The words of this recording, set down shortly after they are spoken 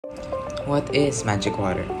What is magic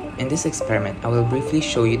water? In this experiment, I will briefly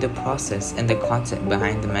show you the process and the concept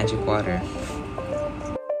behind the magic water.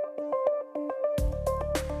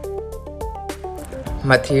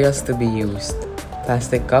 Materials to be used: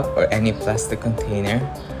 plastic cup or any plastic container,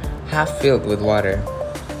 half filled with water,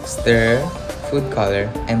 stir, food color,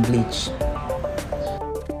 and bleach.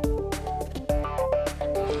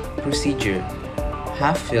 Procedure: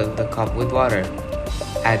 half fill the cup with water,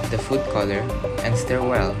 add the food color, and stir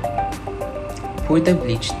well. Pour the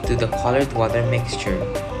bleach to the colored water mixture.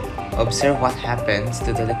 Observe what happens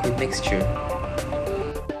to the liquid mixture.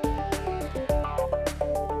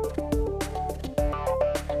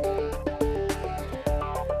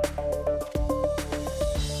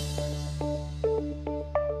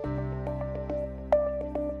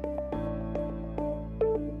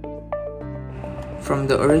 From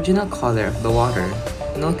the original color of the water,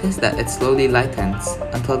 notice that it slowly lightens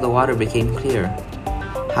until the water became clear.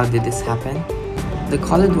 How did this happen? The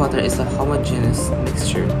colored water is a homogeneous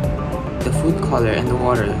mixture. The food color and the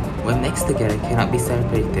water, when mixed together, cannot be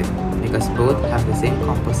separated because both have the same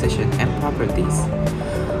composition and properties.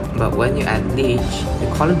 But when you add bleach, the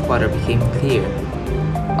colored water became clear.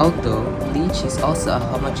 Although bleach is also a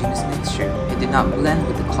homogeneous mixture, it did not blend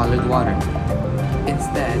with the colored water.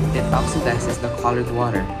 Instead, it oxidizes the colored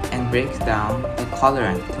water and breaks down the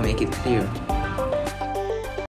colorant to make it clear.